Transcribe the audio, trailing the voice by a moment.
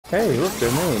Hey, look, they're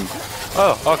named.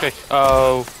 Oh, okay.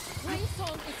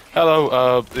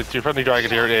 Hello, it's your friendly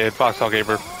dragon here in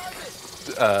FoxTailedGamer.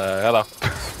 Hello.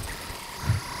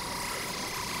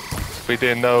 We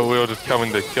didn't know we were just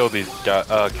coming to kill these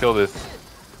guys, kill this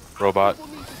robot.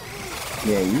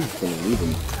 Yeah, you just gonna leave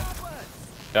them.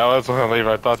 Yeah, I was gonna leave.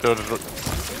 I thought they would just...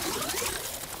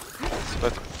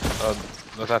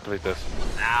 let's activate this.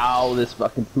 Ow, this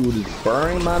fucking food is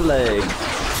burning my leg.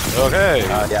 Okay.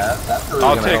 Yeah, that's really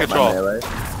I'll gonna take help my control. melee.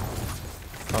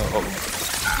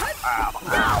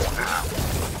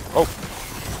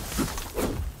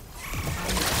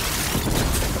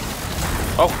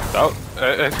 Oh. Oh,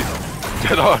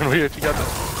 get on, we actually got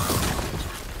this.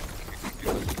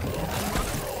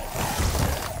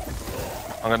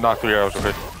 I'm gonna knock 3 arrows real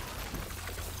quick.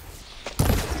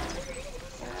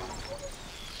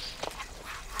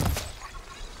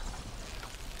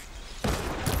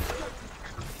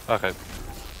 Okay.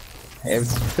 I'm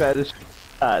just trying to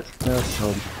shot. That's so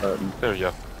important. There we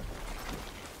go.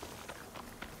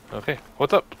 Okay,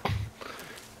 what's up?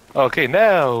 Okay,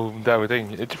 now that we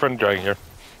think it's your friend Dragon here,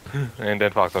 and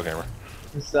then FoxTailedGamer.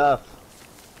 Good stuff.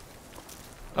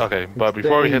 Okay, but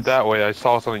before we hit that way, I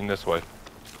saw something this way.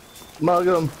 Mug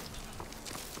 'em.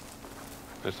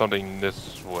 There's something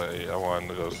this way. I wanted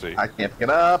to go see. I can't pick it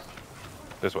up.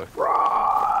 This way.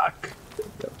 Rock.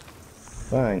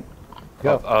 Fine.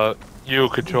 Go. You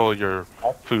control your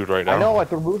food right now. I know. I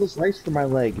threw this rice for my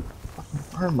leg. Fucking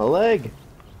burn my leg.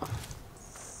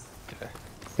 Okay.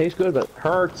 Tastes good, but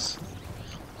hurts.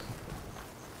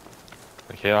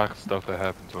 The chaos stuff that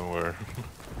happens when we're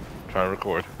trying to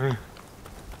record. I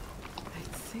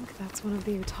think that's one of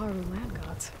the Utaru land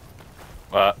gods.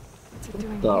 What? What's it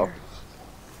doing So.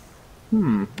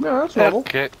 here? Yeah, that's normal.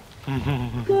 Okay.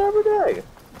 Every day.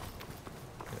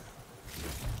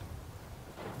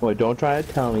 Boy, don't try to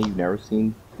tell me you've never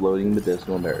seen floating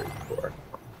medicinal berries before.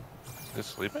 Is it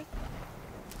sleeping?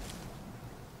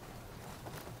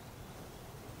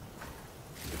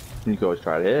 You can always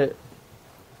try to hit it.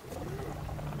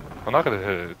 I'm not gonna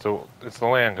hit it. It's the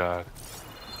land god.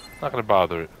 Not gonna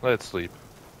bother it. Let it sleep.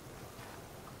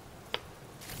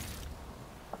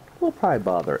 We'll probably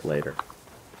bother it later.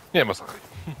 Yeah, most likely.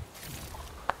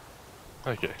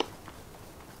 Okay.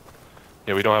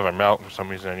 Yeah, we don't have our mount for some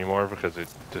reason anymore because it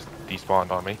just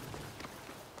despawned on me.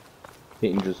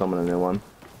 Can't you just summon a new one?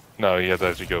 No, you have to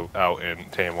actually go out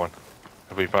and tame one.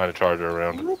 If we find a charger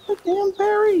around. Look at the damn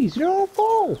berries! You're on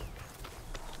full!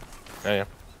 Yeah.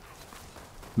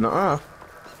 Nuh-uh.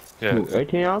 Yeah. Ooh,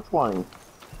 18 ounce wine.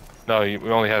 No, we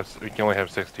can only have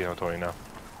 16 out of 20 now.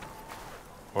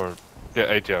 Or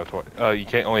yeah, 18 out of 20. You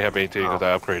can't only have 18 because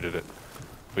I upgraded it.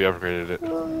 We upgraded it.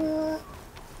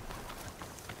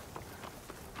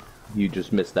 You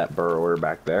just missed that burrower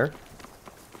back there.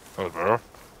 Oh, bro.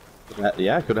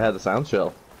 Yeah, could have had the sound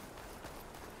shell.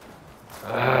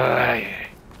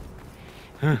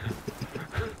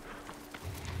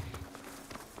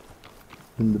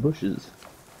 In the bushes.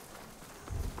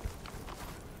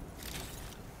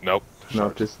 Nope. No,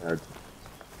 just hard.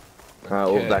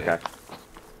 What was that guy?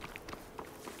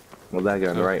 What was that guy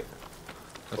on the right?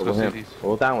 Let's What go was see him? these.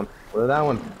 What was that one? What was that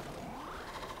one?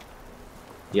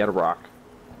 He had a rock.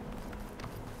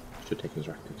 Should take his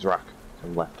rock. Take his rock.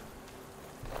 On the left.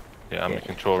 Yeah, I'm in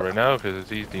control right now because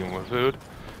he's dealing with food.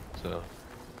 So.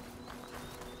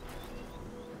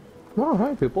 Oh,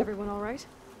 hi, people. Everyone all right?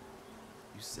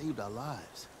 You saved our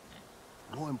lives.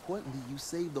 More importantly, you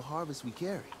saved the harvest we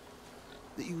carry.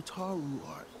 The Utaru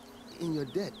are in your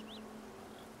debt.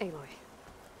 Aloy,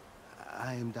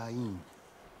 I am Dain.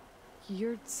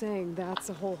 you're saying that's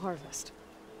a whole harvest?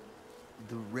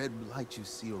 The red blight you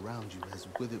see around you has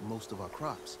withered most of our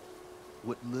crops.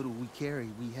 What little we carry,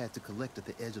 we had to collect at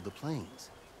the edge of the plains.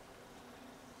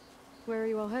 Where are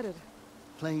you all headed?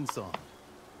 Plainsong.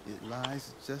 It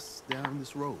lies just down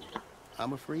this road.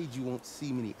 I'm afraid you won't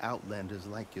see many outlanders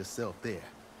like yourself there.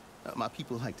 My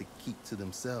people like to keep to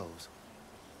themselves.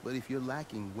 But if you're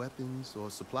lacking weapons or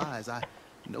supplies, I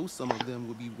know some of them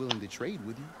would be willing to trade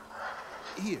with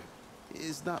you. Here,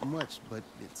 it's not much, but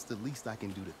it's the least I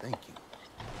can do to thank you.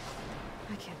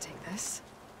 I can't take this.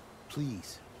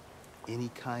 Please, any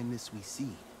kindness we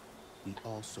see, we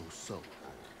also sow.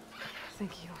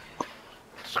 Thank you.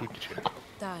 Sweet shit.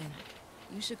 Dain,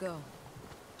 you should go.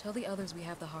 Tell the others we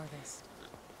have the harvest,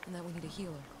 and that we need a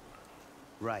healer.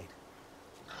 Right.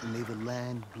 And may the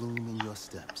land bloom in your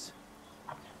steps.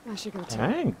 I should go too.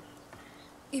 Dang.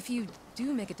 If you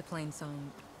do make it to Plainsong,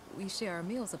 we share our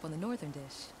meals up on the northern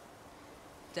dish.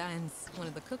 Dain's one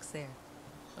of the cooks there.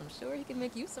 I'm sure he can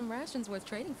make you some rations worth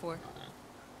trading for.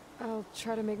 I'll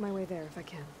try to make my way there if I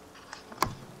can.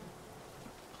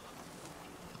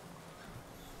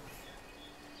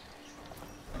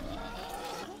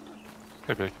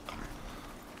 Hey, big.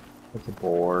 It's a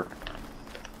boar.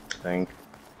 I think.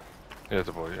 Yeah, it's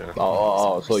a boy, yeah.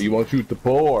 So you won't shoot the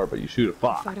boar, but you shoot a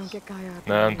fox. If I don't get Gaia up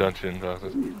Nah, I'm there, done shooting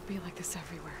foxes. it'll be like this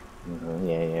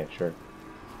everywhere. Yeah, sure.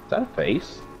 Is that a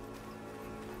face?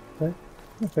 Okay.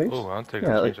 A face? Oh, I'm taking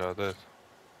Yeah, a like- screenshot of this.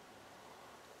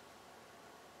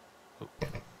 Oh.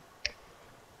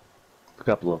 A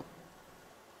couple of.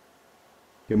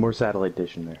 Get more satellite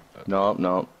dish in there.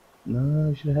 No,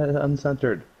 you should have had it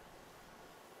uncentered.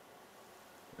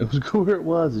 It was cool where it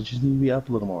was. It just needed to be up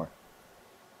a little more.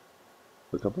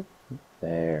 A couple.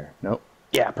 There. Nope.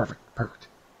 Yeah, perfect.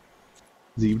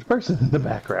 There's even a person in the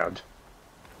background.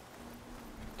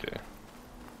 Okay.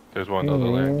 There's one other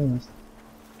lane. Yes.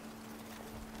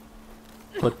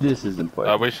 But this is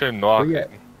important. We should knock yeah.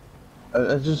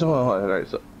 it. Just alright.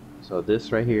 So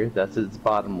this right here, that's its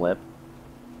bottom lip.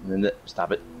 And then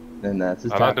stop it. Then that's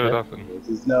his I'm top not doing lip. nothing. There's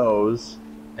his nose,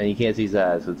 and you can't see his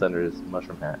eyes. So it's under his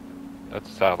mushroom hat. That's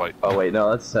a satellite. Oh wait, no,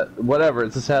 that's whatever.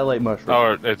 It's a satellite mushroom.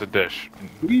 Oh, it's a dish.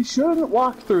 You shouldn't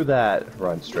walk through that.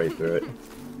 Run straight through it.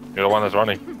 You're the one that's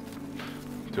running.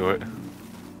 Do it.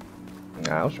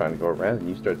 Nah, I was trying to go around, and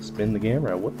you started spinning the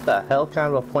camera. What the hell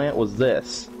kind of a plant was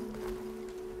this?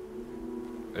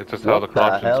 It's just how the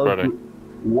crops are spreading.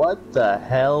 What the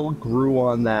hell grew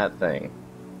on that thing?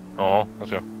 Oh,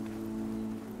 let's go.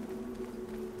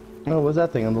 Oh, what's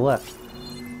that thing on the left?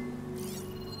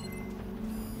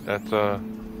 That's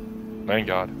Land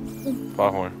God.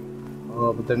 Foghorn.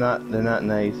 Oh, but they're not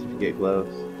nice if you get close.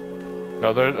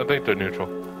 No, I think they're neutral.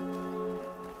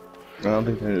 I don't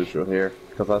think they're neutral here,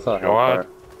 because I saw You know hellfire.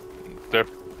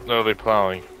 what? They're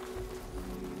plowing.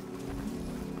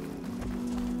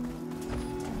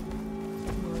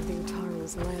 More of the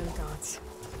Utaru's land gods.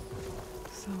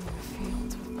 Sowing the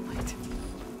fields with blight.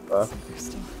 Uh, It's like they're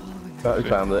still following oh, us, we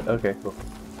found it. Okay, cool. even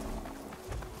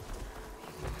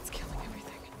though it's killing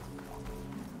everything.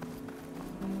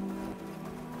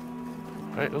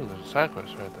 Right, oh, there's a side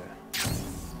quest right there.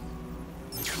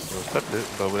 We'll accept it,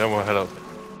 but then we'll head up.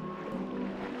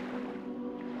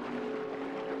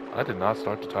 I did not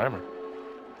start the timer.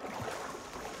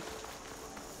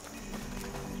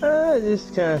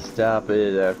 Just kind of stop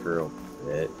it after a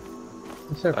bit.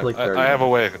 Except for like 30 I have a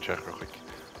way I can check real quick.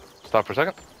 Stop for a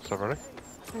second. Stop running.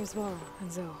 There's Varro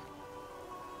and Zoe.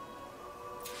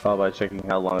 Oh, by checking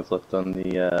how long it's left on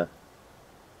the,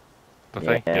 The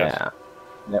thing? Yes.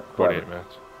 Yep, 48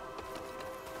 minutes.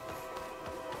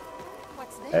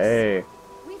 What's this? Hey.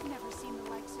 We've never seen the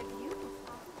likes of you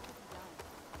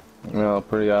before. Well,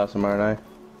 pretty awesome, aren't I?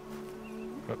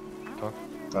 Talk.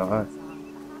 Oh, hi.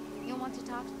 You'll want to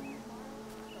talk to them.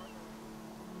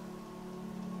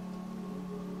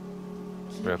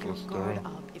 We have Keep to your listen to guard her.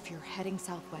 up if you're heading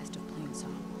southwest of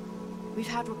Plainsong. We've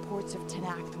had reports of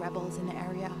Tenakth rebels in the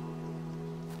area.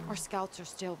 Our scouts are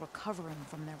still recovering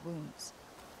from their wounds.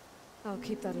 I'll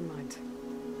keep that in mind.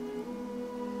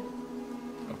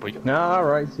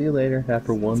 Alright, see you later.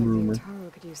 After one Sounds like rumor. the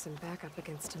Utaru could use some backup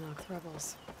against Tenakth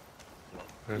rebels.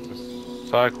 There's a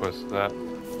side quest that.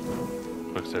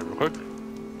 Quick save real quick.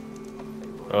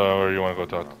 Or you want to go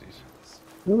talk to these?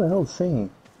 Who the hell is singing?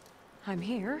 I'm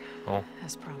here, Oh.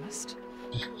 as promised.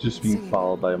 Just being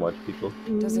followed by a bunch of people.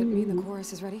 Does it mean the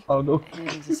chorus is ready? Oh no.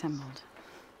 It is assembled.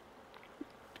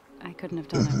 I couldn't have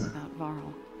done it without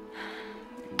Varro.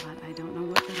 But I don't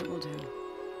know what it will do.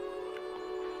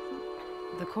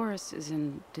 The chorus is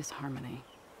in disharmony.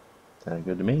 Sounded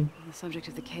good to me. The subject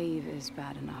of the cave is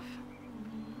bad enough.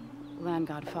 Land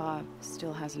God Fa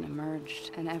still hasn't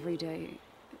emerged, and every day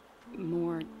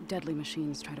more deadly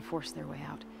machines try to force their way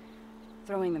out,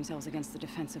 throwing themselves against the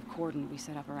defensive cordon we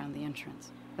set up around the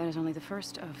entrance. That is only the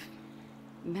first of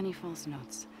many false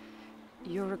notes.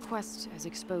 Your request has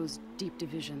exposed deep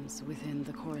divisions within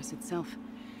the chorus itself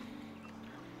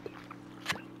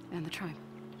and the tribe.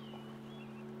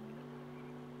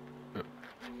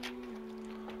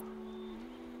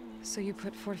 So you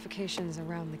put fortifications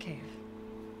around the cave?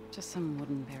 Just some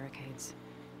wooden barricades.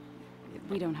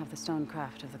 We don't have the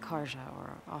stonecraft of the Karja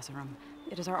or Oseram.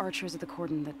 It is our archers at the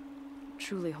cordon that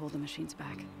truly hold the machines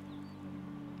back.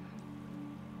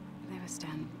 They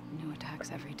withstand new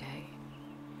attacks every day.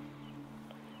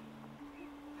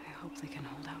 I hope they can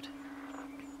hold out.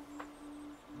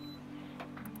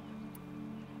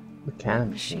 What kind of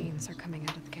Machines are coming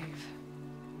out of the cave.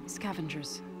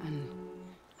 Scavengers and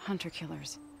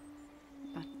hunter-killers.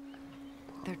 But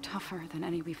they're tougher than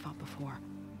any we fought before.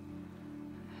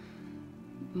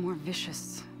 More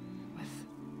vicious, with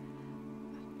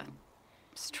a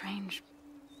strange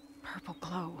purple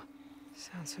glow.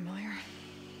 Sounds familiar.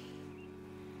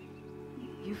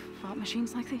 You've fought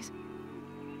machines like these?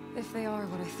 If they are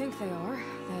what I think they are,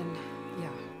 then Yeah.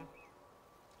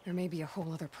 There may be a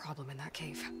whole other problem in that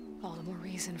cave. All the more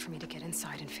reason for me to get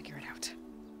inside and figure it out.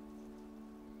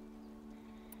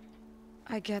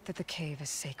 I get that the cave is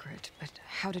sacred, but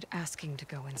how did asking to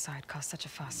go inside cause such a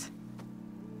fuss?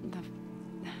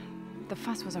 The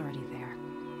fuss was already there.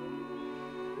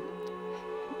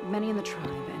 Many in the tribe,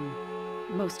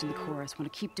 and most in the chorus,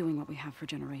 want to keep doing what we have for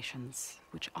generations,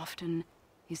 which often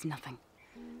is nothing.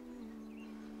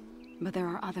 But there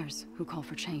are others who call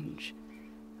for change,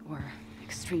 or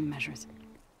extreme measures.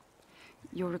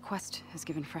 Your request has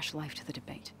given fresh life to the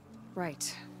debate.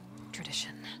 Right.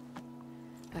 Tradition.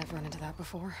 I've run into that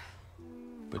before.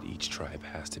 But each tribe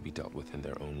has to be dealt with in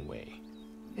their own way.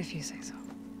 If you say so.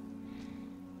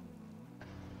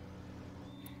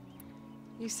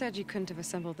 You said you couldn't have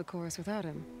assembled the chorus without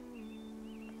him.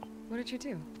 What did you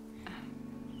do?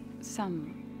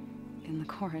 Some in the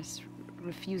chorus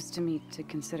refused to meet to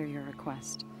consider your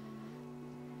request.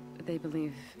 They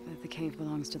believe that the cave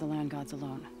belongs to the land gods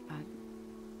alone,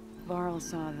 but Varl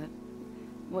saw that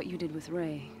what you did with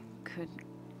Ray could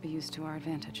be used to our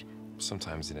advantage.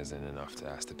 Sometimes it isn't enough to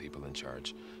ask the people in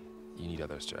charge. You need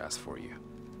others to ask for you.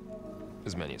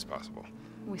 As many as possible.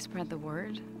 We spread the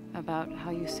word about how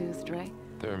you soothed Ray.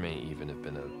 There may even have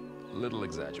been a little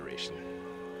exaggeration.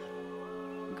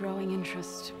 Growing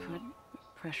interest put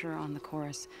pressure on the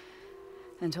chorus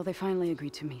until they finally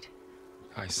agreed to meet.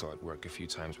 I saw it work a few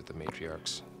times with the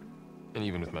matriarchs. And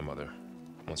even with my mother.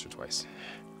 Once or twice.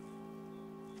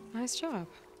 Nice job.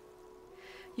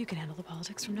 You can handle the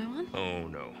politics from now on? Oh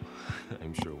no.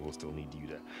 I'm sure we'll still need you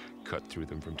to cut through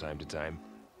them from time to time.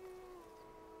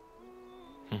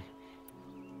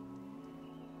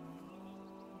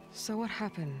 So what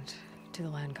happened to the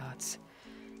land gods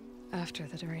after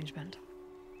the derangement?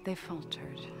 They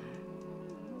faltered.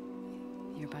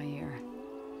 Year by year.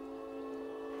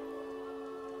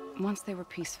 Once they were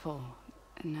peaceful,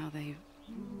 and now they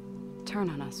turn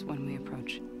on us when we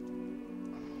approach.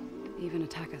 Even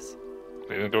attack us.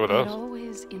 They didn't do it with They us.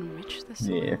 always enrich the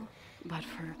soil, Yeah. but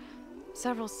for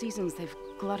several seasons they've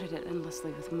glutted it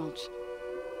endlessly with mulch.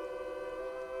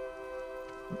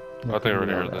 I think I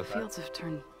already heard The that. fields have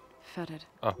turned fetid.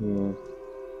 Yeah.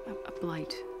 A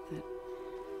blight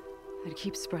that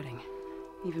keeps spreading,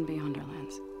 even beyond our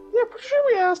lands. Yeah, for sure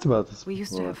we asked about this. We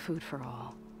used to before. have food for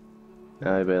all.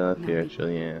 I bet not No, here, we-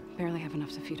 actually, yeah. Barely have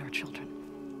enough to feed our children.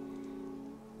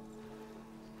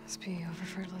 Must be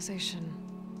over-fertilization.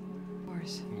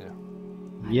 Wars. Yeah.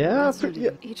 Yeah, That's pretty-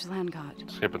 what each land god.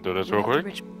 Skipping through this We real have the quick.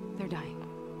 rich- They're dying.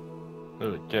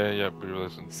 Yeah, we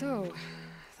listened. So,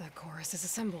 the chorus is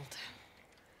assembled.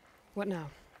 What now?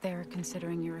 They're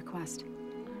considering your request.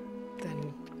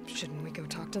 Then, shouldn't we go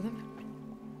talk to them?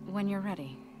 When you're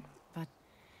ready. But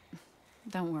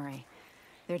don't worry.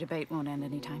 Their debate won't end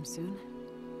anytime soon.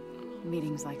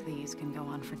 Meetings like these can go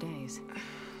on for days.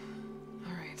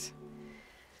 Alright.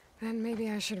 Then maybe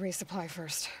I should resupply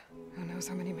first. Who knows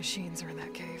how many machines are in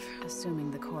that cave?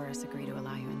 Assuming the chorus agree to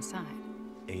allow you inside.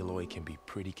 Aloy can be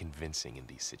pretty convincing in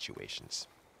these situations.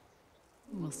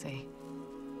 We'll see.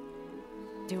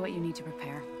 Do what you need to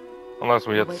prepare. Unless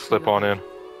we have to Wait for slip you on in.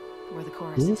 Where the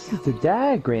chorus is This is the gathered.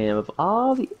 diagram of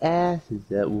all the asses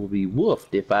that will be woofed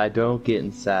if I don't get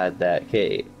inside that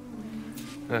cave.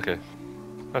 Okay.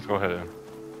 Let's go ahead and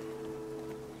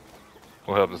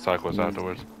we'll help the cyclist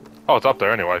afterwards. Oh, it's up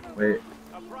there anyway.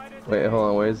 Wait, hold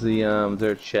on. Where's the is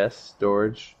there a chest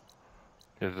storage?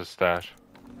 Here's the stash.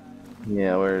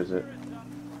 Yeah, where is it?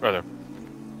 Right there.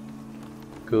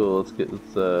 Cool. Let's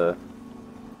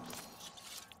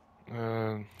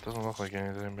Doesn't look like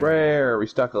anything. Maybe. rare.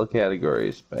 Restock all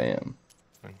categories. Bam.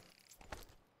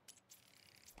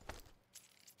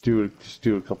 Just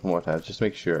do it a couple more times. Just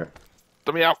make sure.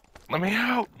 Let me out! Let me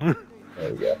out! There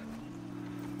we go.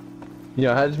 You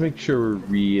know, I just make sure we're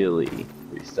really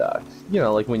restocked. You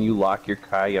know, like when you lock your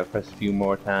car, you gotta press a few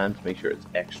more times to make sure it's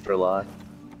extra locked.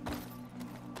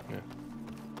 Yeah.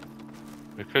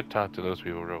 We could talk to those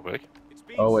people real quick.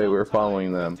 Oh wait, we're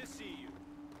following them.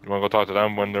 You wanna go talk to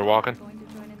them when they're walking?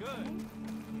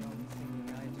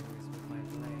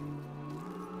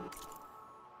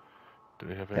 Do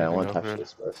we have Yeah, I anything want to else touch here?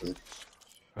 this person.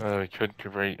 We could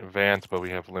convert advance, but we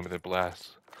have limited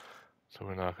blasts. So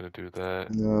we're not gonna do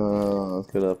that. No, let's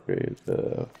get upgrade.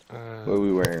 What are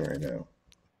we wearing right now?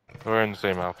 We're in the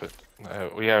same outfit.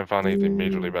 We haven't found anything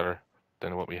majorly better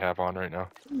than what we have on right now.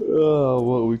 Oh,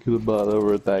 what we could have bought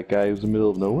over at that guy who's in the middle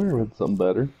of nowhere with something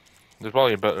better. There's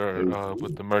probably a better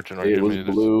with the merchant. Or It was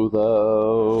blue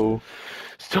though.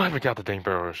 Still haven't got the dang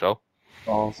barrel shell.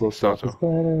 Also, So- stuff is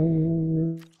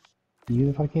better. Even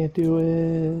if I can't do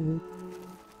it.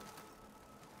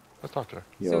 Let's talk to her.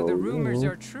 So the Yo, rumors yo.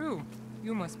 are true.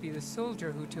 You must be the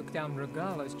soldier who took down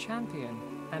Regala's champion,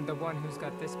 and the one who's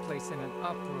got this place in an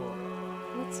uproar.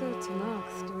 What's a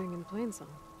Tanakh doing in Plainsong?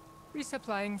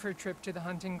 Resupplying for a trip to the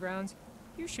hunting grounds?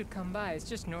 You should come by, it's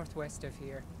just northwest of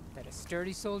here. Bet a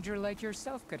sturdy soldier like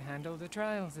yourself could handle the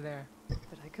trials there.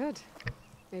 But I could.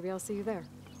 Maybe I'll see you there.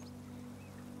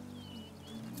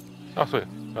 Oh, sweet.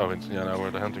 Oh, Vincent, yeah, now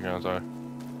where the hunting grounds are.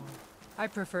 I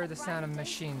prefer the sound of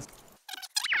machines.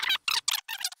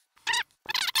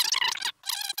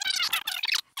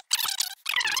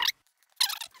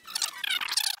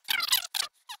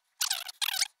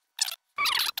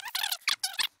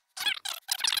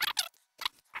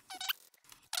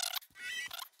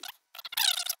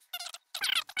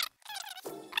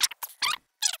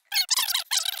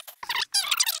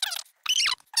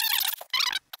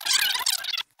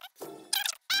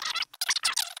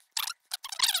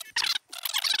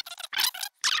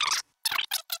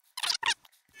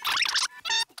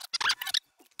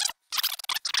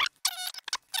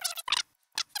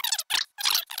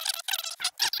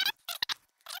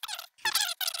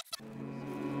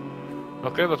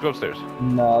 Okay, let's go upstairs.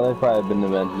 No, they've probably been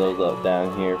inventing those up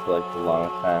down here for like the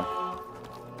longest time.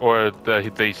 Or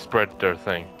they spread their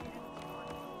thing.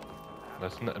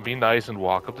 Let's be nice and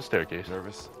walk up the staircase.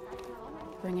 Nervous?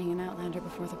 Bringing an Outlander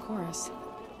before the chorus.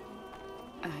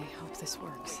 I hope this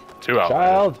works. 2 Outlanders.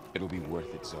 Child! It'll be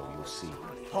worth it, so you'll see.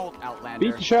 Halt, Outlander.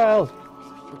 Beat the child!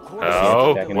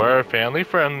 Oh, we're family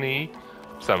friendly.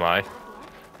 Semi.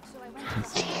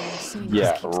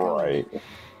 Yeah, right.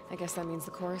 I guess that means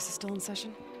the chorus is still in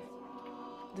session.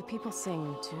 The people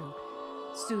sing to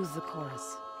soothe the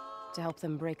chorus, to help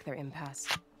them break their impasse.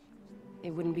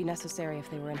 It wouldn't be necessary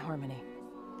if they were in harmony.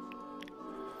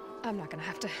 I'm not gonna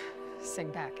have to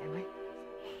sing back, am I?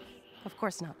 Of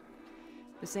course not.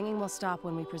 The singing will stop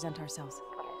when we present ourselves.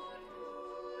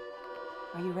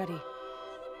 Are you ready?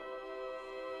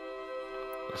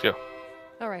 Let's go.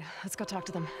 All right, let's go talk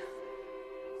to them.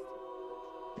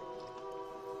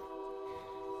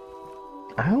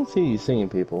 I don't see you singing,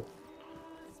 people.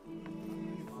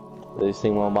 Do they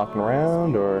sing while walking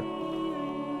around, or...?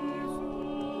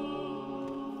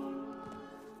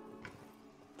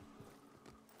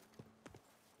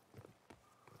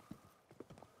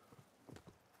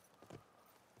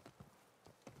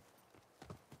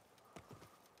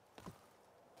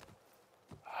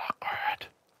 Awkward.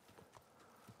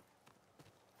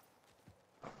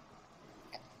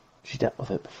 She dealt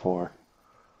with it before.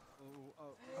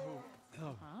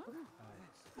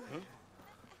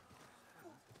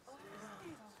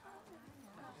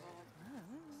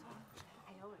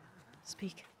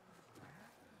 Speak.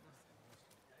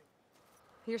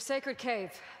 Your sacred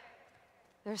cave.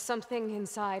 There's something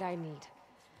inside I need.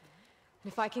 And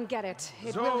if I can get it,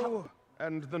 it will help. Zoe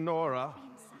and the Nora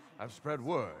have spread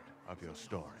word of your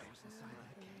story.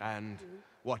 And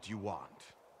what you want.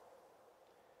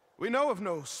 We know of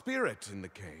no spirit in the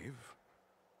cave.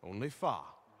 Only Fa,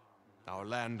 our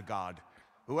land god,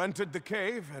 who entered the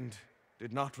cave and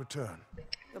did not return.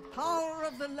 The power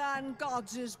of the land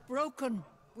gods is broken.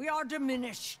 We are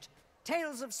diminished.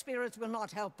 Tales of spirits will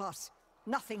not help us.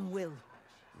 Nothing will.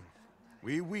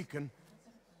 We weaken.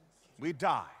 We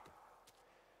die.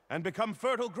 And become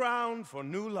fertile ground for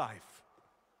new life.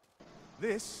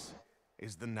 This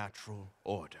is the natural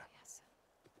order. Yes.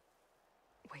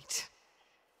 Wait.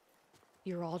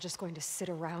 You're all just going to sit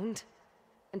around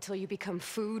until you become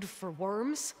food for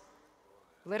worms?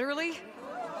 Literally?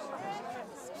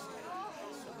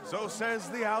 So says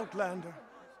the Outlander,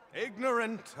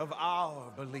 ignorant of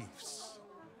our beliefs.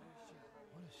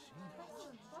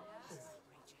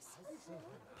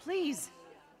 Please.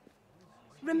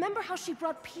 Remember how she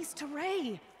brought peace to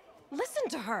Ray. Listen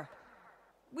to her.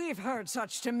 We've heard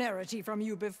such temerity from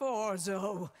you before,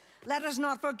 Zoe. Let us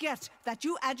not forget that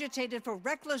you agitated for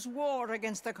reckless war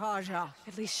against the Kaja.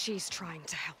 At least she's trying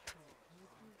to help.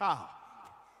 How?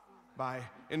 By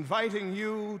inviting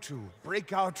you to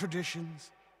break our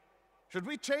traditions? Should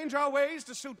we change our ways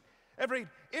to suit every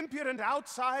impudent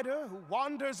outsider who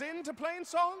wanders into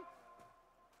Plainsong?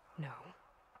 No.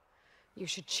 You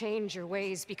should change your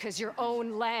ways because your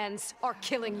own lands are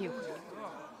killing you.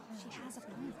 She has a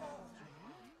point.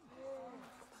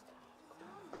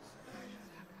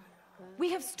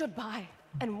 We have stood by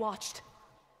and watched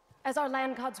as our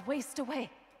land gods waste away.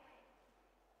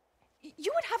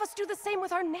 You would have us do the same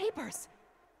with our neighbors,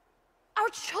 our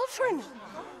children.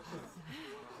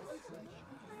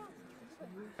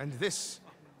 And this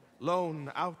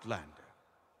lone Outlander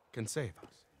can save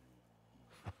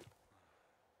us.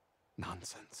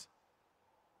 Nonsense.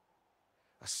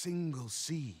 A single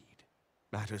seed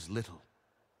matters little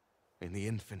in the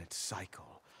infinite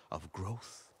cycle of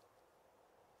growth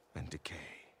and decay.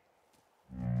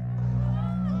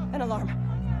 An alarm.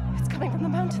 It's coming from the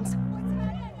mountains.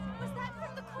 Was that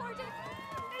from the cordon?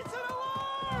 It's an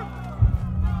alarm!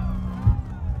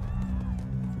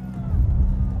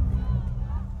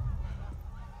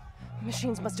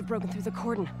 Machines must have broken through the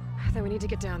cordon. Then we need to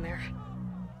get down there.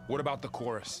 What about the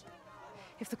chorus?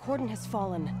 If the cordon has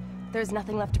fallen, there's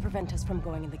nothing left to prevent us from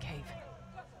going in the cave.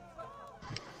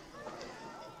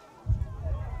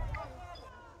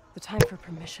 The time for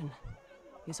permission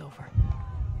is over.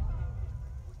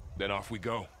 Then off we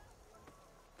go.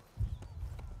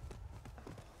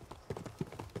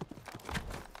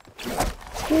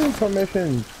 Ooh,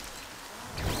 permission.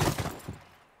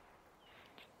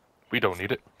 We don't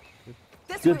need it.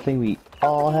 Good thing we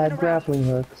all had grappling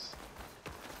hooks. I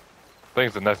think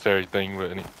it's a necessary thing,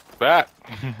 but that.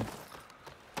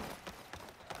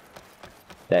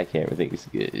 That camera thing is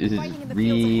good. This is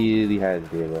really hard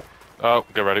to deal with. Oh,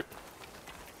 get ready.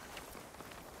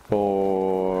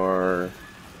 For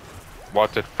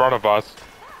what's in front of us?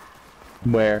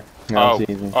 Where?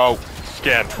 Oh,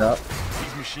 scan. Yep.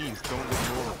 These machines don't look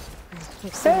normal.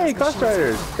 Hey, Ghost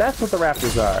Riders! That's what the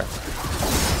raptors are.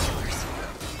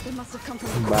 They must have come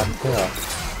from About to tell.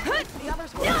 the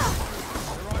others were.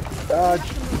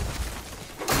 Dodge.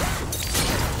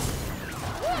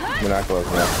 We're not close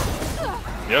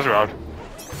enough. Yes, we're out.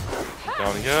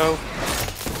 Down we go.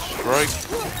 Strike.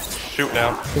 Shoot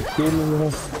now.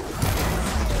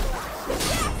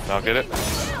 Now get it.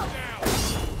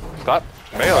 Stop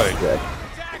melee.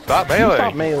 Stop melee.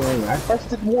 Stop melee. I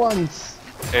pressed it once.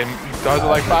 And does it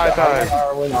like 5 times.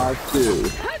 R1,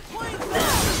 R2.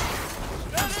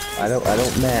 I don't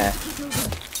math.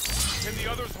 Can the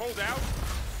others hold out?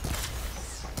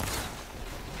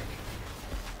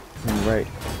 Right.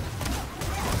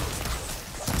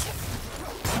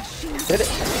 Hit it.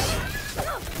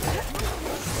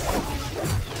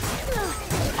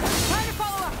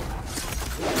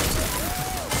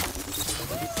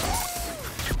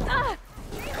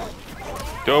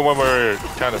 Do it when we're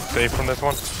kind of safe from this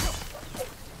one.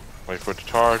 Wait for it to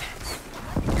charge.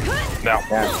 Now.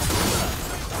 Yeah.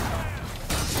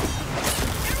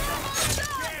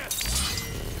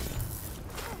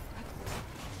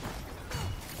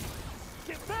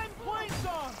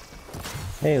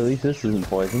 Hey, at least this isn't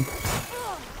poison.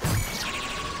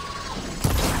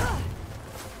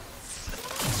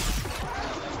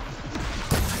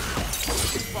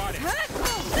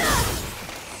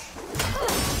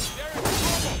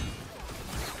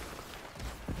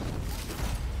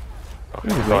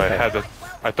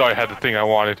 I thought I had the thing I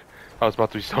wanted. I was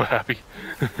about to be so happy.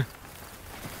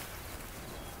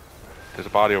 There's a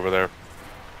body over there.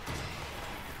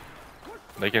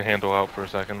 They can handle out for a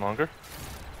second longer.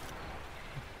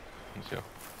 Let's go.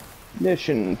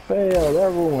 Mission failed.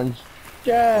 Everyone's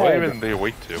dead. What even they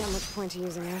awake to? Not much point to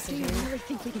using acid Do you here. really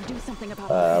think we can do something about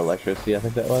Electricity, I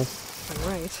think that was.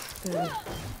 Right. Then,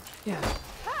 yeah.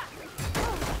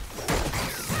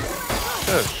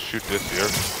 Just shoot this here.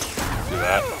 Do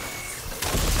that.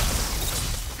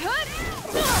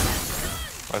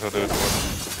 I thought there was one.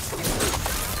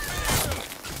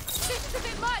 This is a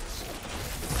bit much.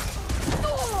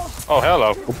 Oh, hello.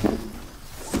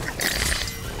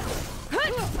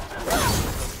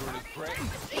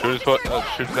 Shoot his foot.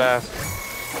 Shoot his ass.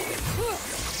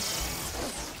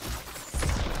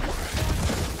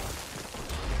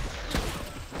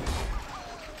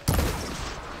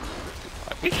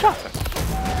 He shot us.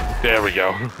 There we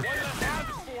go.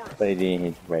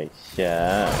 Fighting right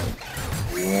shot.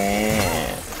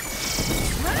 Yeah.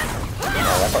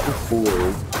 Oh, that was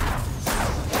cool.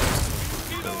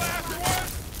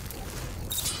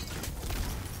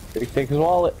 Take his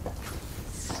wallet.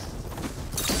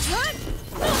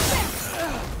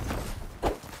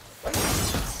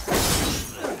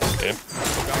 Okay.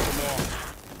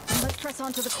 Let's press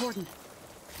on to the cordon.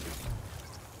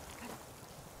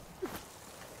 I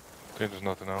think there's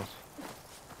nothing else.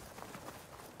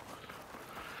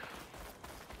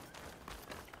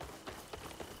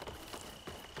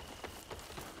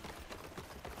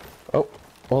 Oh,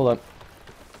 hold on.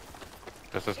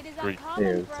 This is great.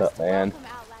 Hey, what's up, man?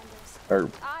 Or,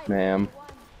 ma'am.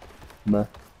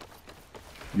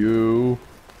 You.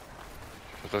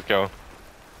 Let's go.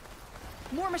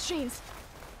 More machines.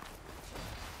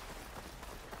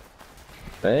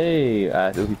 Hey,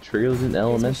 he triggers an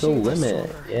elemental limit.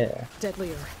 Yeah.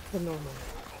 Deadlier than normal.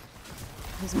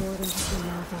 There's more than just a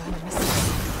marathon in this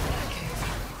cave.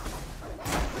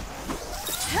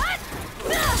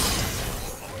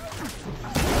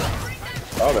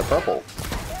 Oh, they're purple.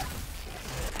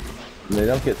 They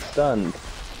don't get stunned.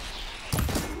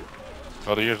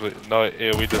 Oh, they usually no.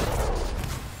 Yeah, we just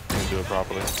do it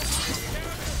properly. I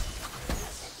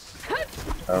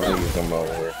don't think he's coming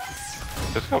over here.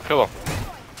 Just go kill him.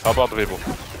 Help out the people.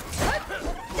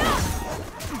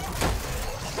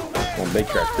 Come on, big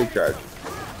charge, big charge.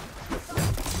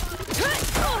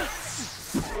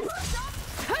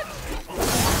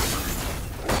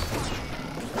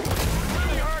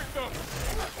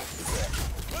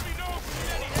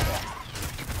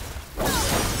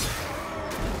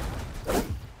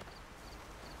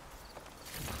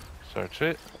 Search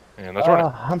it, and let's run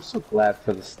it. I'm so glad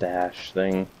for the stash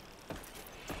thing.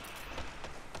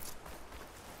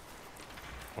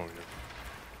 Oh,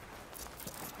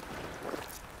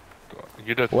 yeah.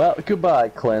 You did. Well, goodbye,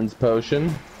 cleanse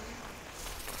potion.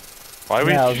 Why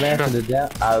we? Yeah, I was mashing the down.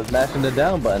 I was mashing the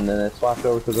down button, and it swapped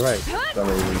over to the right. For some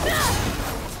reason.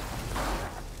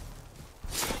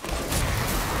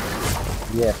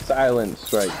 Yeah, silent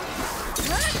strike.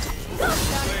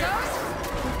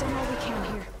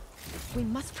 We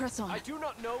must press on. I do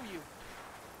not know you.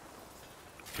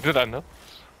 You did that, no?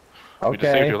 Okay. We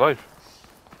just saved your life.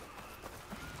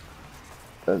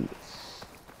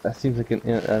 That seems like an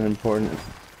unimportant.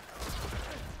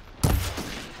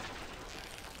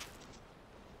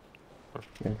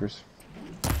 Anchors.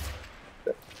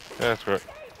 Yeah, that's great.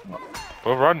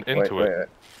 We'll run into it. Wait.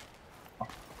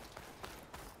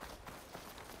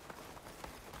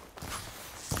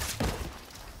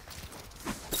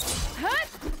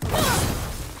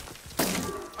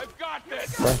 I've got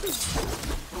this.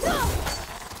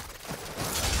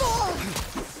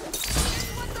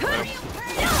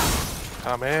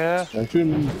 Come here.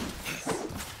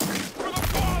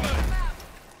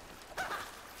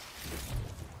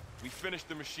 We finished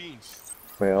the machines.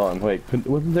 Wait, hold on, wait.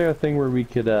 Wasn't there a thing where we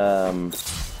could,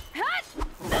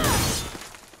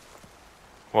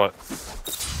 What?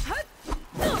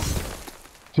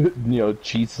 you know,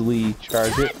 cheesily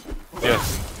charge it?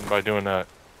 Yes, by doing that.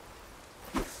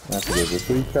 That's good. The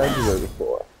 3 charges or the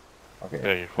 4? Okay,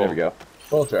 Yeah, you're full. there we go.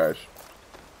 Full charge.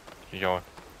 Keep going.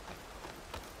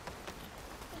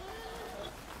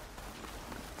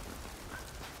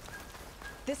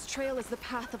 This trail is the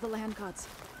path of the land gods.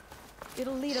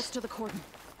 It'll lead us to the cordon.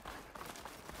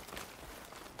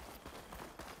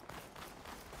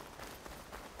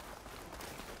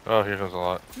 Oh, here comes a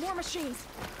lot. More machines.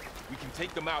 We can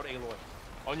take them out, Aloy.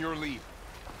 On your lead.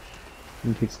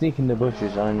 You can sneak in the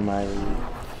bushes on my lead.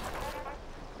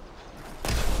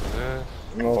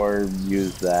 Or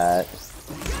use that.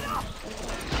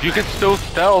 You can still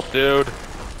stealth, dude.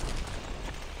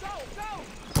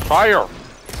 Fire!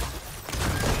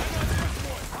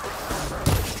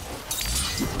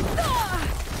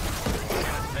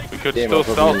 We could still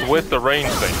stealth with the range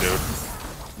thing, dude.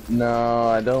 No,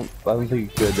 I don't think you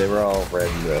could. They were all red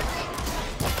in this.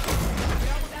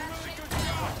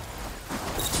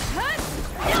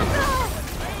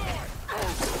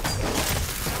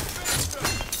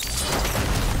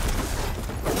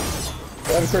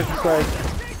 Got a search strike.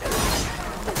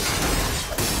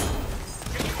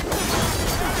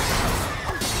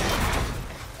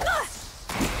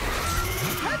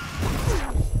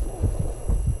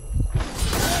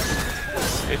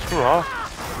 It's raw.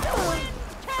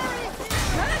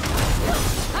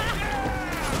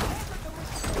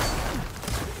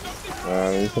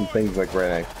 There's some things like right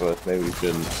next to us. Maybe we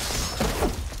shouldn't.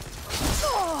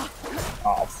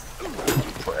 Oh,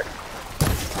 frick.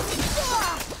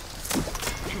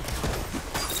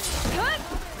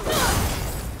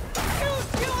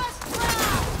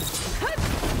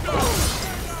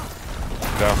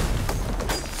 Down.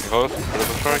 Close.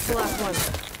 Critical strike. That's the last one.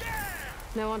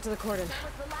 Now onto the cordon.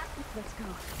 Let's go.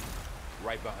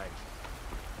 Right behind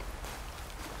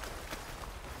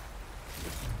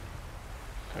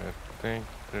you. I think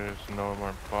there's no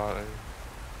more body.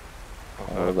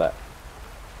 What was that?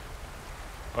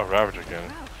 A Ravager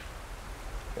again.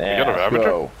 Yeah, You got a Ravager?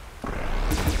 go.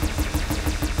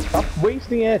 Stop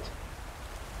wasting it!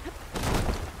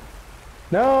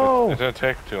 No! It's gonna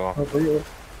take too long. Oh, bring it.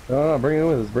 No, bring it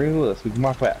with us. Bring it with us. We can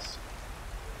walk fast.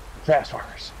 Fast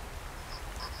walkers.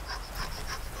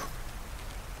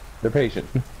 They're patient.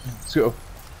 Let's go.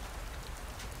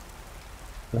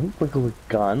 Don't wiggle a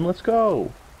gun. Let's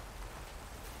go.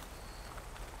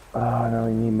 Oh, no,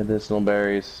 we need medicinal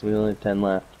berries. We only have 10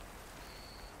 left.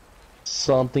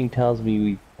 Something tells me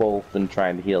we've both been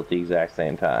trying to heal at the exact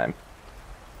same time.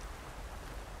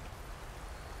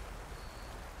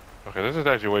 Okay, this is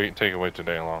actually taking way too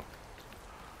dang long.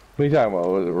 What are you talking about?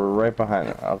 We're right behind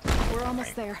it. We're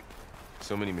almost there.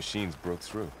 So many machines broke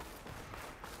through.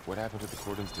 What happened to the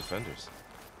cordon's defenders?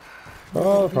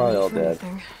 Oh, they're probably all dead.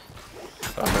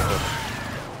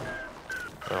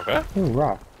 Okay. Ooh,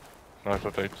 rock. Nice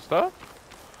to take the stuff.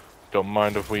 Don't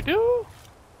mind if we do.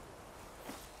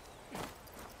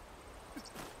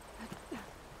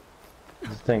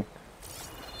 This thing.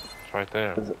 It's right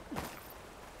there. Is it?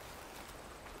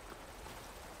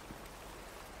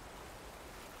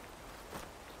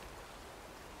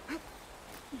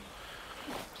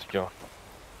 Let's go.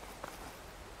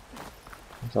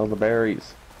 It's all the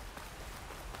berries.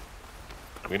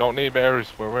 We don't need berries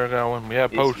where we're going. We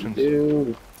have potions. Yes, we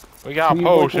do. We got You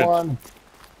potions. one.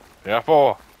 We got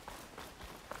 4.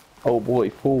 Oh boy,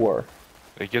 4.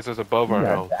 It gets us above our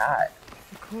health. Die.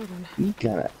 Corden. You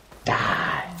gonna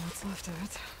die. Oh, what's left of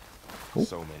it? Oh.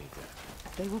 So many dead.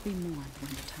 They will be mourned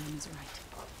when the time is right.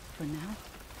 For now,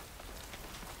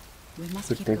 we must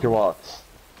So keep take your going. wallets.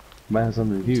 Might have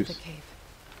something to Into use. the cave.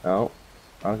 Oh,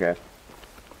 okay.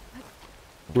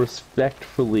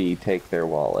 Respectfully take their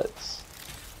wallets.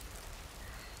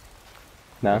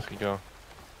 Now. Let's go.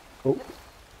 Oh.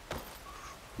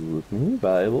 Looking at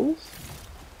Bibles.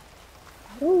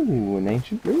 Oh, an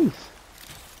ancient Greece.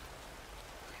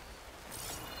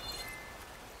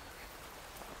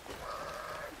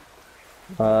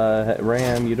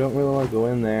 Ram, you don't really want to go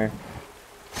in there.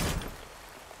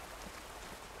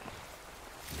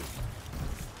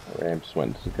 Ram just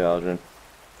went to the cauldron.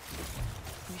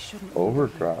 We shouldn't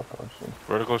Overdrop potion.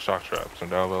 Vertical shock traps are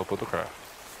now available to craft.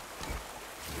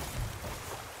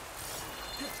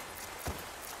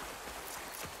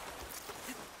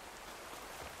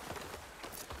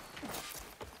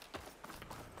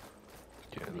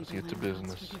 Okay, let's get to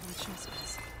business.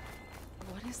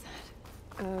 What is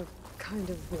that? A kind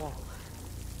of wall.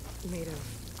 Made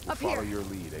of... We'll follow your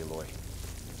lead, Aloy.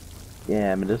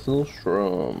 Yeah, medicinal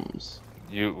shrooms.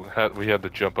 We had to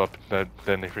jump up and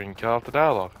then they freaking cut off the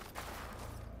dialogue.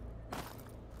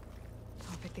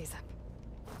 I'll pick these up.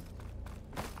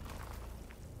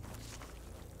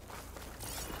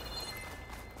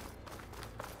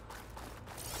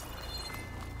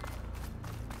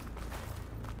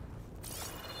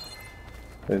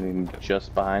 I mean,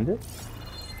 just behind it.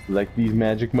 Like these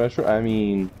magic mushrooms. I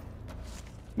mean,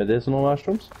 medicinal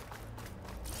mushrooms.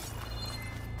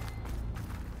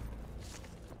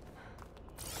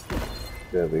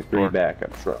 There'll be 3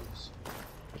 backup shrooms.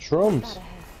 Shrooms.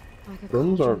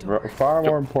 Shrooms are far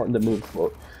more important than moving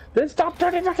forward. Then stop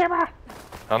turning the camera.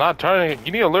 I'm not turning it.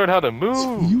 You need to learn how to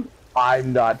move.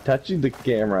 I'm not touching the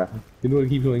camera. You know what I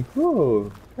keep going?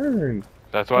 Oh, turn.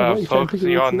 That's why I was you trying to focusing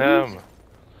figure on out them.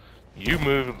 You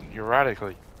move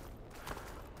erratically.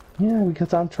 Yeah,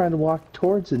 because I'm trying to walk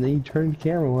towards it and then you turn the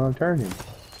camera while I'm turning.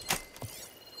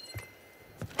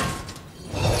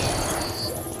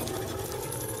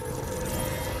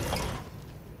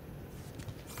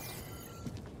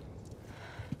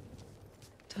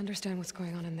 To understand what's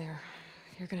going on in there,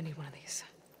 you're gonna need one of these.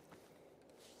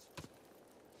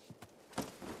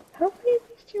 How many of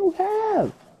these do you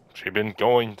have? She's been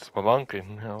going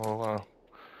spelunking all while.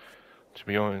 She'll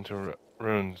be going into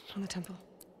ruins. In the temple.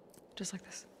 Just like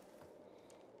this.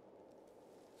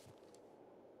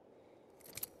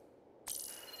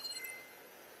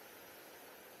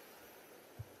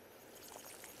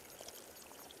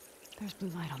 There's blue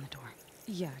light on the door.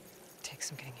 Yeah, takes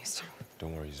some getting used to.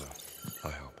 Don't worry, Zoe.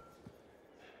 I'll help.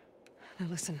 Now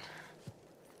listen.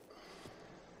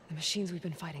 The machines we've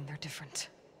been fighting, they're different.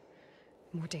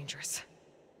 More dangerous.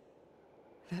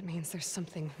 That means there's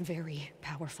something very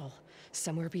powerful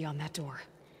somewhere beyond that door.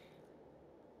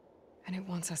 And it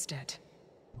wants us dead.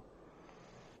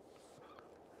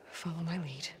 Follow my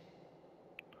lead.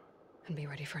 And be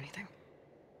ready for anything.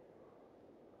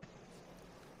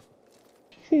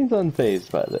 She seems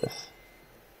unfazed by this.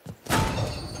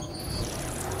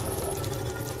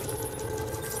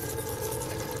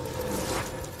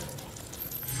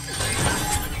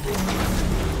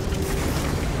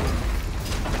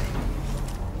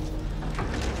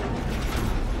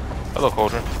 Hello,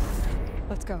 Cauldron.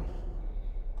 Let's go.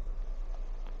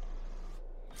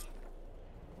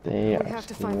 They We have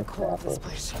to find the core of this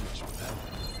place. Who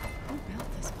built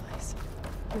this place?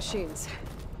 Machines.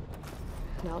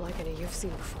 Not like any you've seen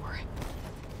before.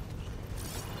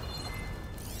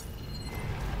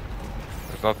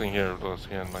 There's nothing here to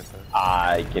scan like that.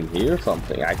 I can hear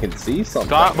something. I can see something.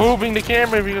 Stop moving the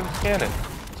camera if you can scan it.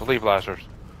 It's a leaf blasters.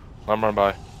 Let them run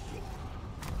by.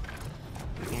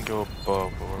 You can go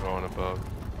above, but we're going above.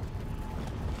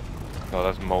 No,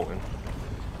 that's molten.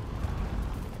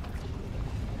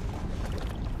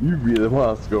 You really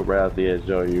want us to go right out the edge,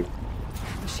 don't you?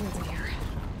 Machines in here.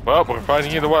 Well, we're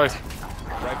fighting either way.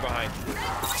 Right behind you.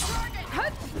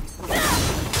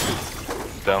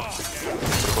 Down.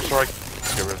 Triple strike.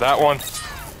 Get rid of that one.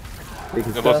 It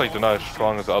looks like they're not as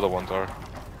strong as the other ones are.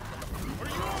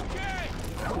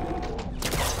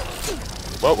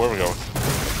 Well, where are we going?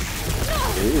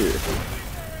 Ew.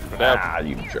 We're down. Ah,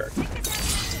 you jerk.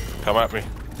 Come at me.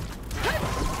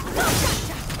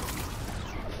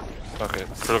 Okay,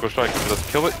 critical strike. If it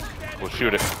doesn't kill it, we'll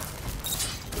shoot it.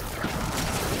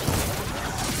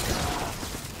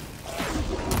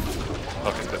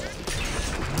 Okay,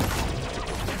 good.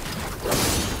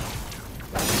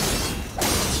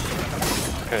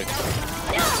 Okay.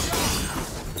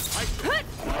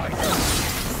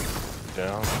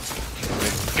 Down.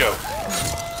 Let's go.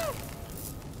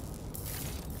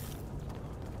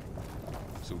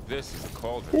 So this is the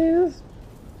cauldron Yes.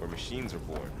 where machines are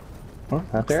born. Huh?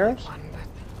 Not arrows?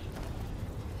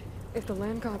 If the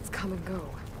land gods come and go,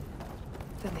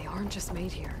 then they aren't just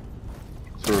made here.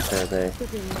 To repair they. They're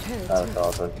being repaired Out of too.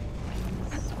 cauldron.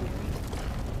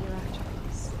 You're after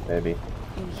us. Maybe.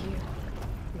 In here.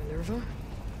 Minerva?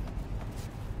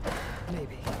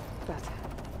 Maybe, but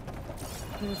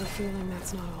I have a feeling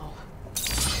that's not all.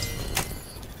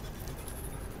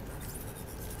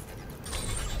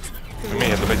 We may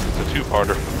have to make this a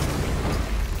two-parter.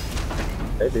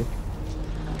 Maybe.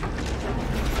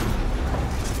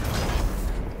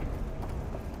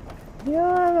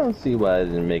 Yeah, I don't see why I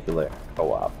didn't make it like a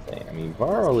co-op thing. I mean,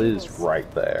 Varl is right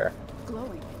there.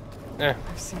 Glowing. Yeah.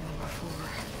 I've seen them before.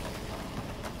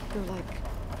 They're like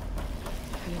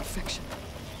an infection.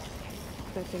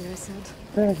 That thing I said?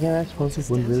 Then again, I suppose it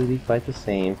wouldn't really be quite the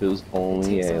same if it was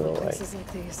only Takes over Aloy. places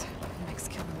like these and makes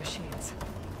killing machines.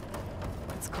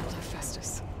 It's called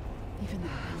Hephaestus. Even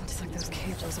though it's like those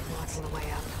cables are blocking the way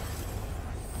up.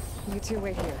 You two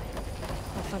wait here.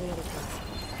 I'll find another path.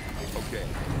 Okay.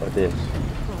 What this?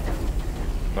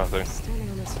 Nothing. Standing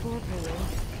on this floor panel.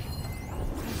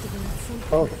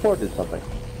 Oh, the floor did something.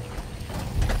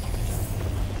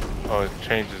 Oh, it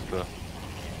changes the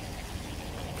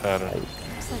pattern.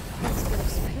 Looks like parts of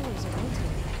those pillars are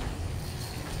rotating.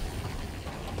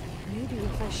 Maybe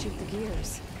if I shoot the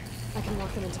gears, I can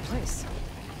lock them into place.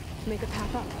 Make a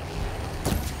path up.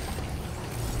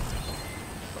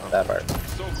 That part.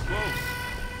 So close.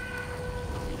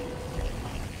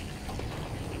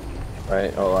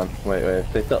 Right, hold on. Wait.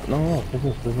 Stay still. No.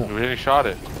 We already shot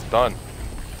it. It's done.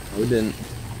 We didn't.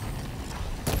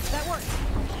 That worked.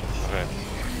 Okay.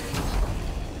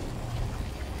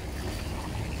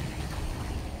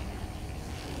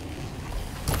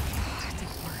 It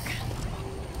didn't work.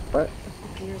 What?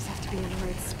 The gears have to be in the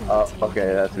right spot. Oh, to lock okay, it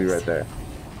in that has to be place. right there.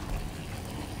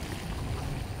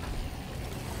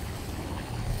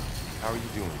 How are you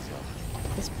doing,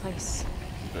 Zell? This place.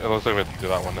 It looks like we have to do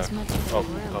that one As then. much as Oh,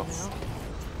 around oh.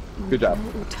 now. Good job.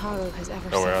 No Utaro has ever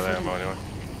Oh, we're out set of foot ammo in. anyway.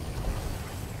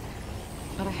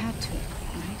 But I had to,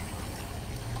 right?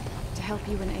 To help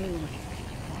you and Aloy.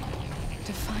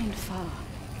 To find Fa.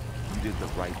 You did the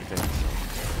right thing.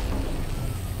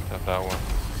 Got that one.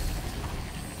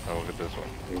 Oh, look at this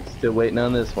one. Still waiting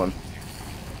on this one.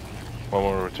 One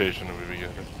more rotation and we get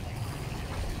it.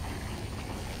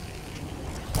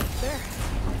 There.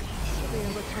 Should be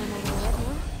able to climb all the way up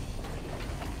now.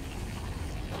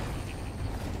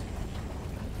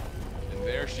 And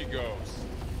there she goes.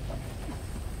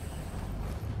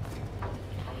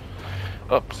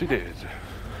 Upsy daisy.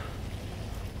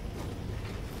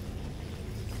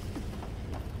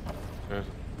 There's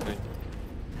a thing.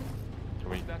 Can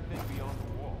we? That thing beyond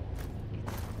the wall.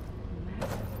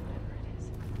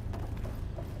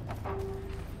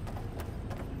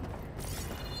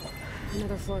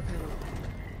 Another floor panel.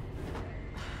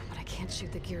 But I can't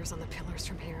shoot the gears on the pillars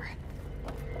from here.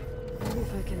 Maybe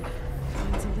if I can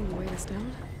find something to weigh this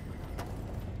down?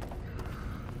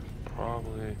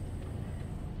 Probably.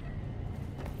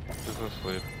 Is this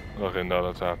sleep? Okay, no,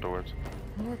 that's afterwards.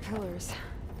 More pillars.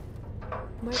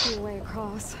 Might be a way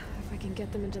across, if I can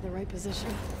get them into the right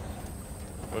position.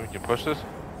 Oh, we can push this?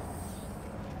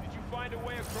 Did you find a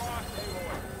way across,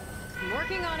 Aloy? I'm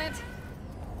working on it!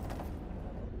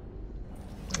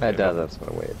 I doubt that's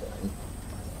gonna weigh it down.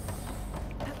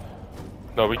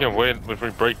 No, we can wait if we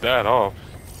break that off.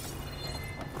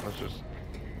 Let's just.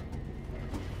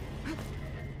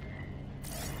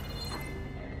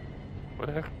 What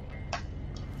the heck?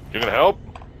 You're gonna help?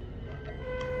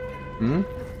 Hmm?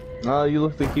 Oh, you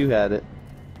look like you had it.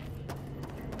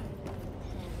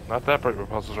 Not that bright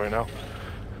repulsors right now.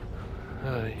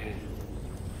 Yeah.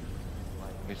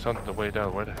 Need something to weigh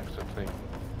down. Where the heck's that thing?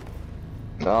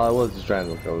 No, I was just trying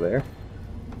to look over there.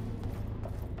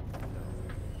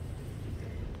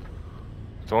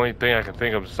 The only thing I can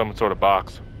think of is some sort of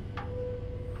box.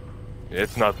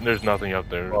 It's not. There's nothing up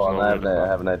there. There's Well, no I way haven't, to- I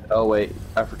haven't. Oh wait,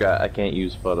 I forgot. I can't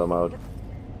use photo mode.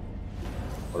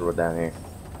 What about down here?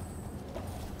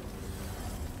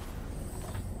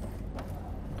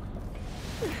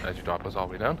 Did you drop us all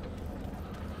the way down?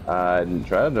 I didn't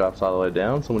try to drop us all the way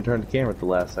down. Someone turned the camera at the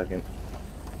last second.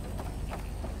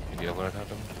 You need to learn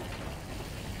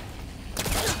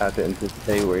how to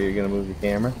anticipate where you're gonna move the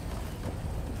camera.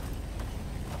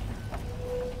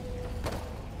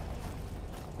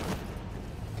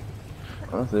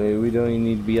 Well, so maybe we don't even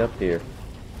need to be up here.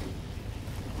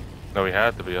 No, we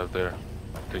had to be up there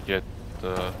to get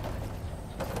to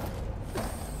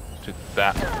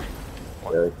that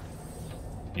one. Really?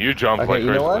 You jumped okay, like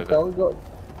you know what? crazy. Go.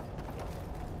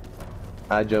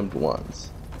 I jumped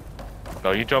once.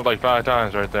 No, you jumped like 5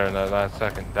 times right there in that last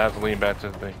second. That's lean back to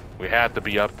the thing. We had to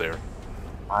be up there.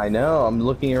 I know, I'm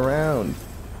looking around.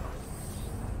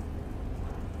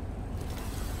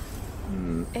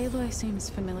 Aloy seems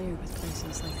familiar with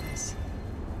places like this.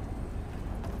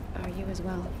 Are you as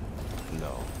well?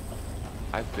 No.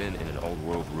 I've been in an old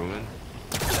world ruin.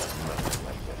 Nothing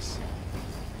like this.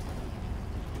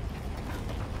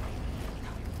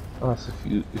 Oh, so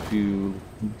if you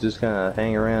just kind of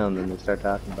hang around and they start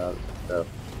talking about stuff.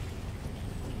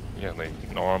 Yeah, like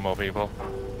normal people.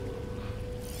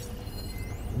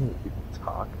 People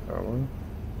talk normally.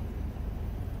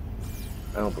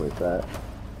 I don't believe that.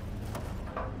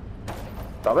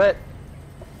 Stop it!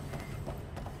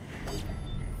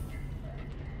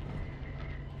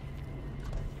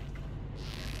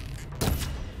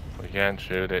 We can't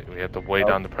shoot it. We have to weigh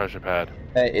down the pressure pad.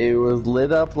 Hey, it was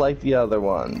lit up like the other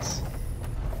ones.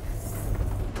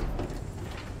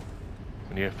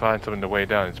 We need to find something to weigh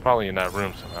down. It's probably in that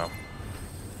room somehow.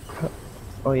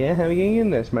 Oh yeah? How are we getting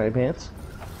in there, Smarty Pants?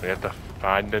 We have to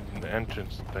find an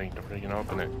entrance thing to freaking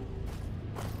open it.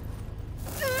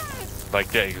 Like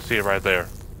that, you can see it right there.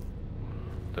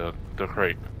 The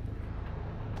crate.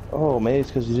 Oh, maybe it's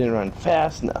because you didn't run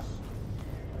fast enough.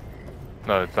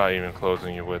 No, it's not even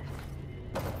closing you with.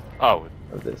 Oh.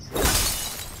 Of this.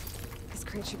 This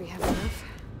crate should be heavy enough.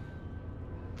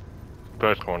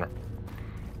 First corner.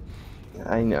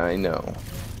 I know.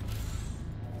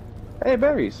 Hey,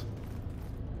 berries.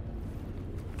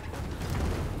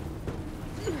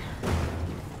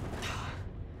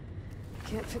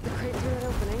 Can't fit the crate through that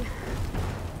opening.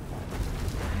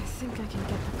 I think I can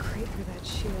get the crate through that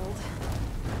shield.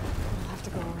 I'll have to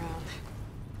go around.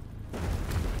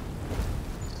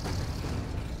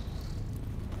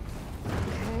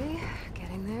 Okay,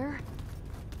 getting there.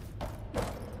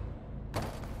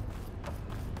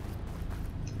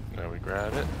 Now we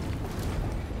grab it.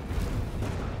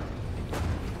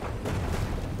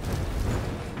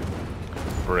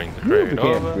 Bring the crate We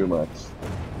can't over. do much.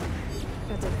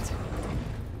 That did it.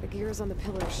 The gears on the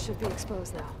pillars should be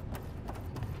exposed now.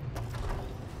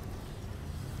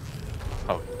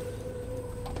 Oh.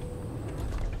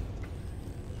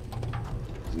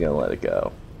 He's gonna let it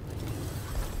go.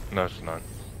 No, it's not.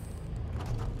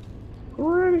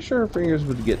 Pretty sure fingers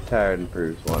would get tired and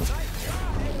bruise one.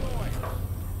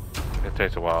 It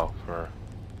takes a while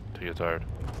to get tired.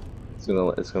 It's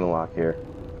gonna lock here.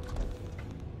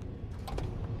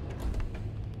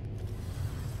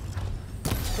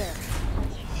 There.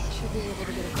 Should be able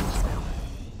to get across now.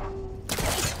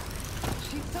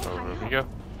 She's so high There up. we go.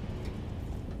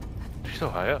 She's so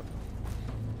high up.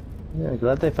 Yeah,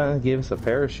 glad they finally gave us a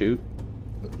parachute.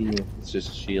 It's just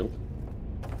a shield.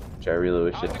 Which I really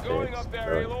wish it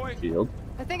fits. Shield.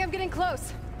 I think I'm getting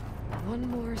close. One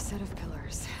more set of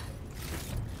pillars.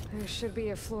 There should be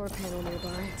a floor panel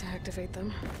nearby to activate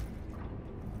them.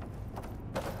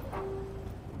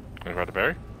 Gonna grab the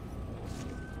berry?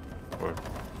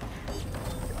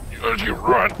 Or you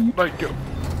run like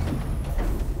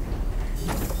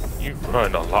you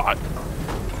run a lot.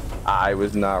 I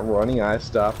was not running, I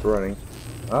stopped running.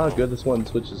 Oh good, this one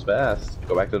switches fast.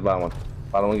 Go back to the bottom one.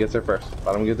 Bottom one gets there first.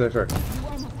 Bottom one gets there first.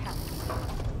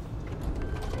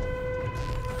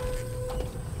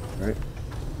 Alright.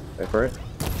 Wait for it.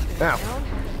 Ow!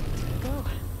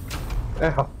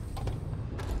 Ow!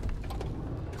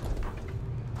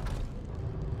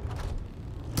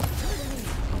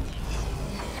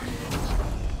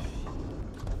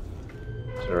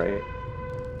 It's alright.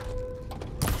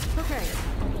 Okay,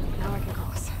 now I can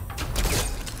cross.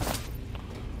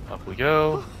 Up we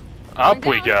go. Up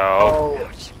we go.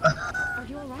 Are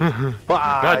you alright?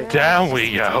 Not down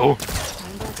we go.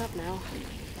 I'm back up now.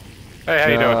 Hey, how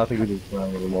you doing? I don't think we need to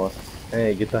run anymore.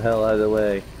 Hey, get the hell out of the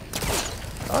way.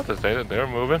 I have to say that they're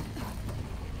moving.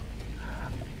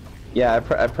 Yeah,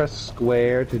 I pressed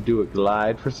square to do a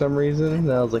glide for some reason,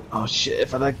 and I was like, oh shit,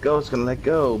 if I let go, it's gonna let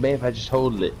go. Man, if I just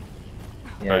hold it.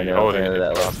 Yeah, I know, apparently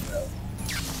that lost out.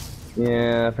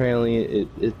 Yeah, apparently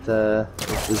it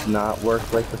does not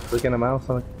work like the flicking a mouse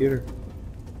on a computer.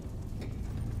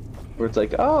 Where it's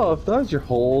like, oh, as long as you're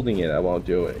holding it, I won't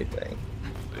do anything.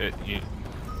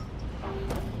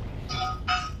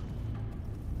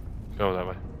 Go that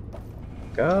way.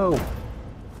 Go.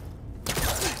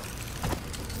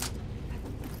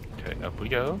 Okay, up we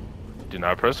go. Do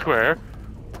not press square.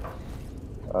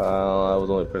 I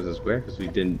was only pressing square because we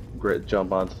didn't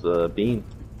jump onto the beam.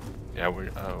 Yeah,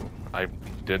 I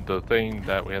did the thing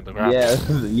that we had to grab. Yeah,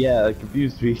 yeah, it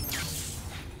confused me.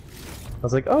 I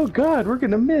was like, oh god, we're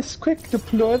gonna miss. Quick,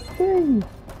 deploy the thing.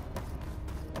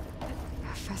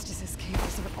 Festus's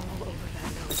cables are all over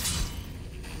that node.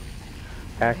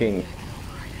 Hacking.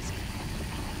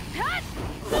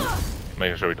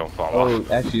 Making sure we don't fall off. off.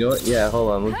 Actually, you know what? Yeah,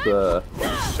 hold on.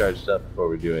 Let's charge it up before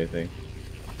we do anything.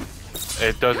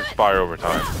 It does expire over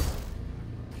time.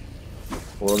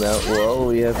 Well,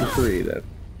 we have the 3 then.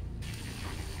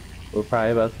 We're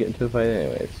probably about to get into a fight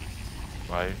anyways.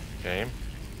 Fight? Game?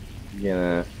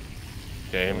 Yeah.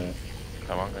 Game?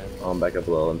 Come on, game. I'll back up a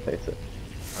little and face it.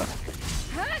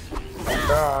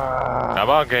 Come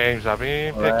on, game. Stop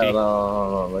being picky.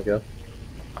 No, let go.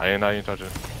 I ain't not even touching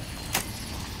it.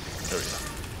 There we go.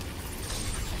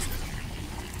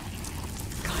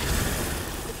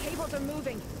 The cables are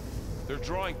moving. They're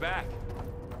drawing back.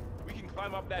 We can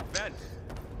climb up that vent.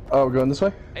 Oh, we're going this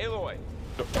way? Aloy,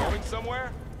 going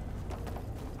somewhere?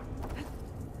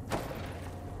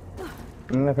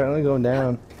 Apparently going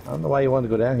down. I don't know why you wanted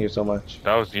to go down here so much.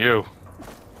 That was you.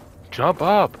 Jump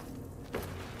up.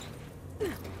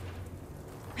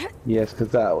 Yes, because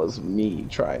that was me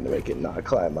trying to make it not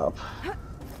climb up.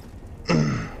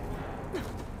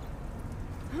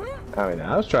 I mean,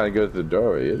 I was trying to go through the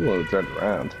doorway. You're the one who turned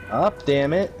around. Up,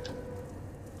 damn it.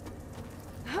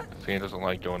 This game doesn't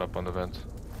like going up on the vents.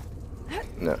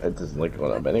 No, it doesn't like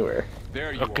going up anywhere.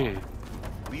 There you Okay. are.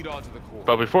 Lead on to the core.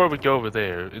 But before we go over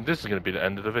there, and this is going to be the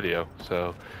end of the video,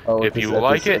 so if you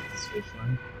hit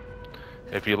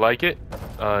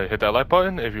that like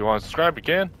button. If you want to subscribe, you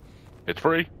can. It's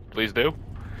free. Please do.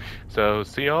 So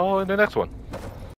see y'all in the next one.